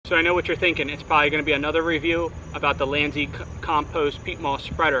So I know what you're thinking, it's probably going to be another review about the Landzie Compost Peat Moss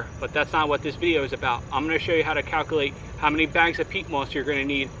Spreader, but that's not what this video is about. I'm going to show you how to calculate how many bags of peat moss you're going to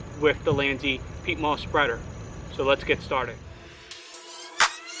need with the Landzie Peat Moss Spreader. So let's get started.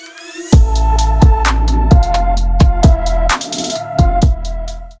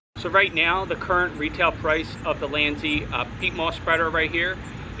 So right now, the current retail price of the Landzie Peat Moss Spreader right here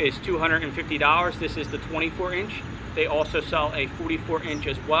is $250. This is the 24-inch. They also sell a 44-inch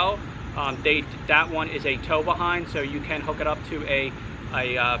as well. That one is a tow behind, so you can hook it up to a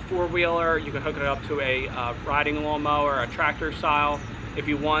four-wheeler. You can hook it up to a riding lawnmower, a tractor style. If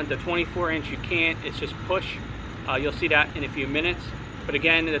you want the 24-inch, you can't. It's just push. You'll see that in a few minutes. But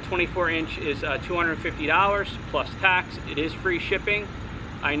again, the 24-inch is $250 plus tax. It is free shipping.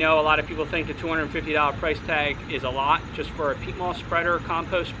 I know a lot of people think the $250 price tag is a lot just for a peat moss spreader,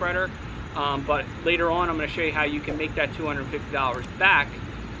 compost spreader. But later on, I'm going to show you how you can make that $250 back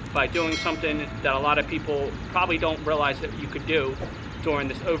by doing something that a lot of people probably don't realize that you could do during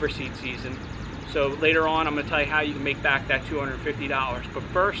this overseed season. So later on, I'm going to tell you how you can make back that $250. But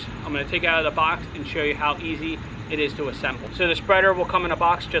first, I'm going to take it out of the box and show you how easy it is to assemble. So the spreader will come in a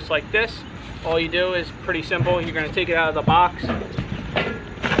box just like this. All you do is pretty simple. You're going to take it out of the box.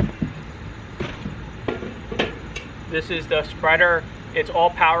 This is the spreader. It's all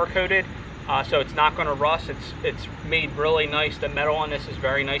power coated, so it's not going to rust. It's made really nice. The metal on this is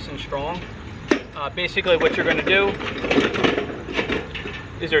very nice and strong. Basically what you're going to do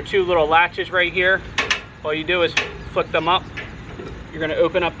is there are two little latches right here. All you do is flick them up. You're going to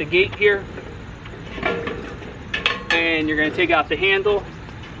open up the gate here, and you're going to take out the handle.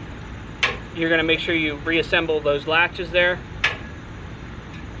 You're going to make sure you reassemble those latches there.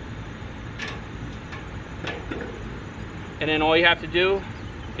 And then all you have to do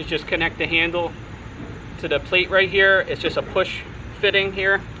is just connect the handle to the plate right here. It's just a push fitting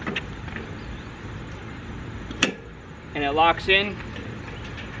here. And it locks in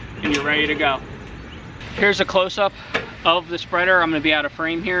and you're ready to go. Here's a close-up of the spreader. I'm going to be out of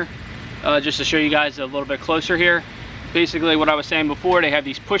frame here just to show you guys a little bit closer here. Basically what I was saying before, they have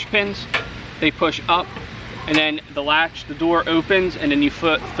these push pins. They push up and then the latch, the door opens, and then you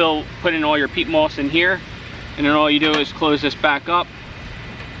put in all your peat moss in here. And then all you do is close this back up,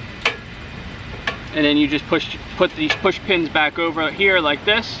 and then you just put these push pins back over here like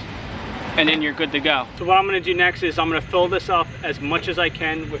this, and then you're good to go. So what I'm going to do next is I'm going to fill this up as much as I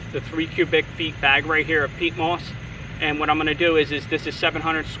can with the 3 cubic feet bag right here of peat moss. And what I'm going to do is this is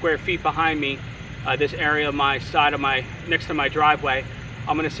 700 square feet behind me, this area of my side of next to my driveway.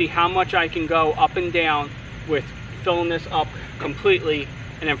 I'm going to see how much I can go up and down with filling this up completely.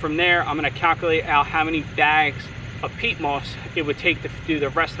 And then from there, I'm going to calculate out how many bags of peat moss it would take to do the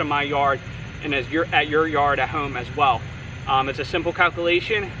rest of my yard, and as you're at your yard at home as well. It's a simple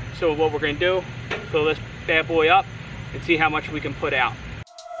calculation. So what we're going to do, fill this bad boy up and see how much we can put out.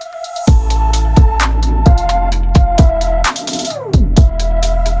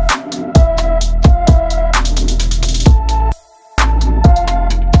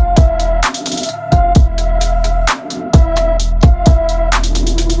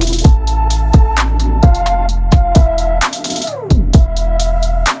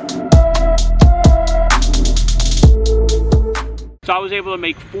 So I was able to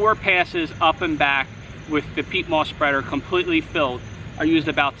make 4 passes up and back with the peat moss spreader completely filled. I used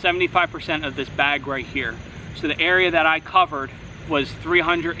about 75% of this bag right here. So the area that I covered was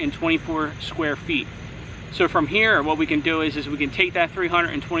 324 square feet. So from here, what we can do is we can take that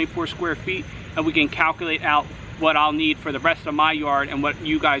 324 square feet and we can calculate out what I'll need for the rest of my yard and what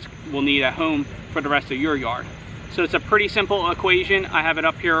you guys will need at home for the rest of your yard. So it's a pretty simple equation. I have it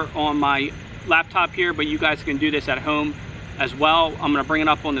up here on my laptop here, but you guys can do this at home as well. I'm going to bring it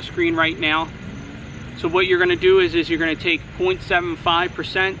up on the screen right now. So what you're going to do is you're going to take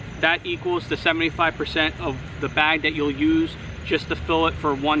 0.75%. That equals the 75% of the bag that you'll use just to fill it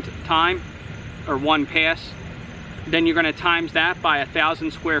for one time or one pass. Then you're going to times that by 1,000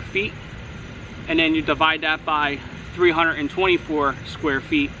 square feet, and then you divide that by 324 square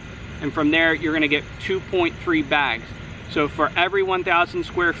feet, and from there you're going to get 2.3 bags. So for every 1,000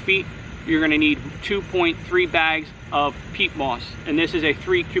 square feet, you're going to need 2.3 bags of peat moss, and this is a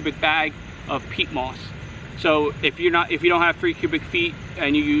 3 cubic bag of peat moss. So if you don't have 3 cubic feet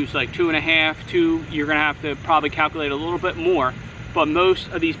and you use like 2.5, 2, you're going to have to probably calculate a little bit more. But most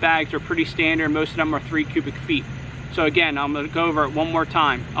of these bags are pretty standard. Most of them are 3 cubic feet. So again, I'm going to go over it one more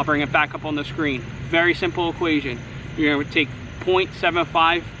time. I'll bring it back up on the screen. Very simple equation. You're going to take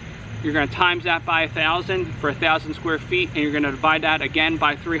 0.75. You're going to times that by 1,000 for 1,000 square feet, and you're going to divide that again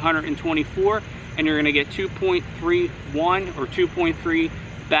by 324, and you're going to get 2.31 or 2.3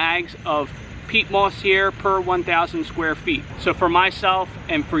 bags of peat moss here per 1,000 square feet. So for myself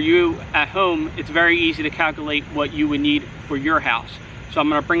and for you at home, it's very easy to calculate what you would need for your house. So I'm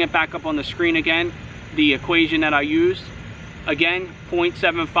going to bring it back up on the screen again. The equation that I used, again,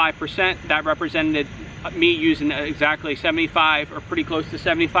 0.75%, that represented me using exactly 75 or pretty close to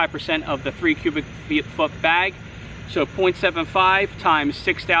 75% of the 3 cubic foot bag. So 0.75 times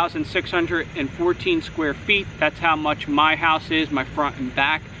 6,614 square feet, that's how much my house is, my front and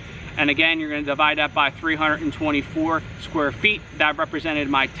back. And again, you're going to divide that by 324 square feet. That represented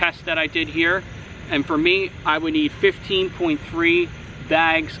my test that I did here. And for me, I would need 15.3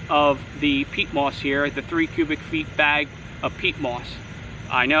 bags of the peat moss here, the 3 cubic feet bag of peat moss.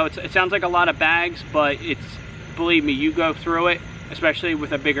 I know it sounds like a lot of bags, but believe me, you go through it, especially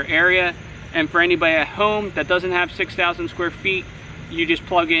with a bigger area. And for anybody at home that doesn't have 6,000 square feet, you just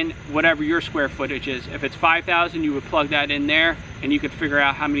plug in whatever your square footage is. If it's 5,000, you would plug that in there and you could figure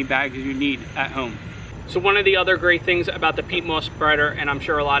out how many bags you need at home. So one of the other great things about the peat moss spreader, and I'm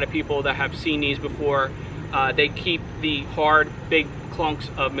sure a lot of people that have seen these before, they keep the hard, big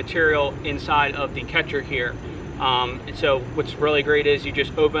clunks of material inside of the catcher here. So what's really great is you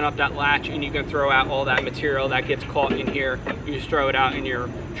just open up that latch and you can throw out all that material that gets caught in here. You just throw it out in your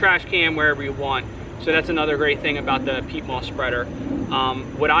trash can, wherever you want. So that's another great thing about the peat moss spreader.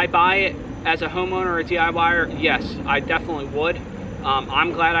 Would I buy it as a homeowner or a DIYer? Yes, I definitely would.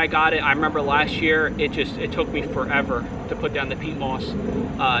 I'm glad I got it. I remember last year, it took me forever to put down the peat moss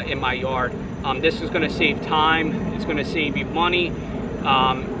in my yard. This is going to save time. It's going to save you money.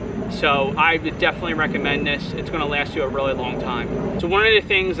 So I would definitely recommend this. It's going to last you a really long time. So one of the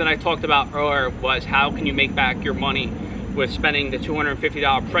things that I talked about earlier was how can you make back your money with spending the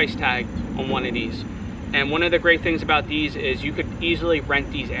 $250 price tag on one of these. And one of the great things about these is you could easily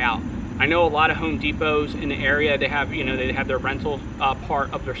rent these out. I know a lot of Home Depots in the area, they have their rental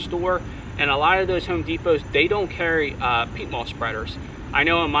part of their store, and a lot of those Home Depots, they don't carry peat moss spreaders. I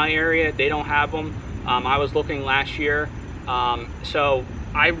know in my area they don't have them. I was looking last year, so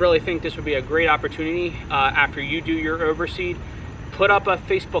I really think this would be a great opportunity after you do your overseed. Put up a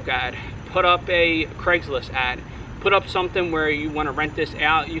Facebook ad, put up a Craigslist ad, put up something where you want to rent this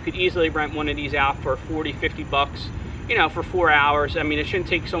out. You could easily rent one of these out for 40, 50 bucks, for 4 hours. I mean, it shouldn't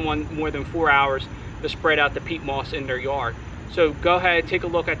take someone more than 4 hours to spread out the peat moss in their yard. So go ahead, take a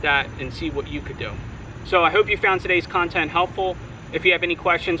look at that and see what you could do. So I hope you found today's content helpful. If you have any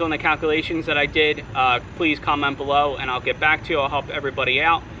questions on the calculations that I did, please comment below and I'll get back to you. I'll help everybody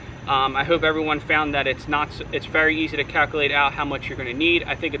out. I hope everyone found that it's very easy to calculate out how much you're going to need.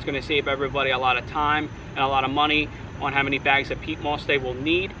 I think it's going to save everybody a lot of time and a lot of money on how many bags of peat moss they will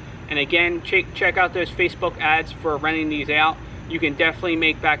need. And again, check out those Facebook ads for renting these out. You can definitely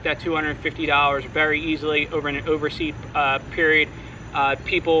make back that $250 very easily over an overseed period.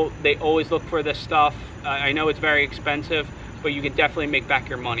 People, they always look for this stuff. I know it's very expensive, but you can definitely make back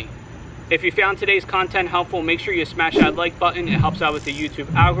your money. If you found today's content helpful, make sure you smash that like button. It helps out with the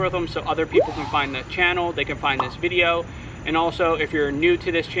YouTube algorithm so other people can find the channel, they can find this video. And also, if you're new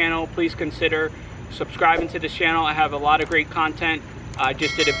to this channel, please consider subscribing to this channel. I have a lot of great content. I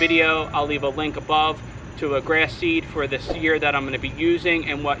just did a video. I'll leave a link above to a grass seed for this year that I'm going to be using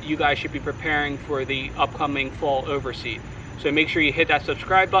and what you guys should be preparing for the upcoming fall overseed. So make sure you hit that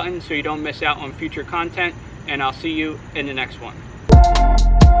subscribe button so you don't miss out on future content, and I'll see you in the next one.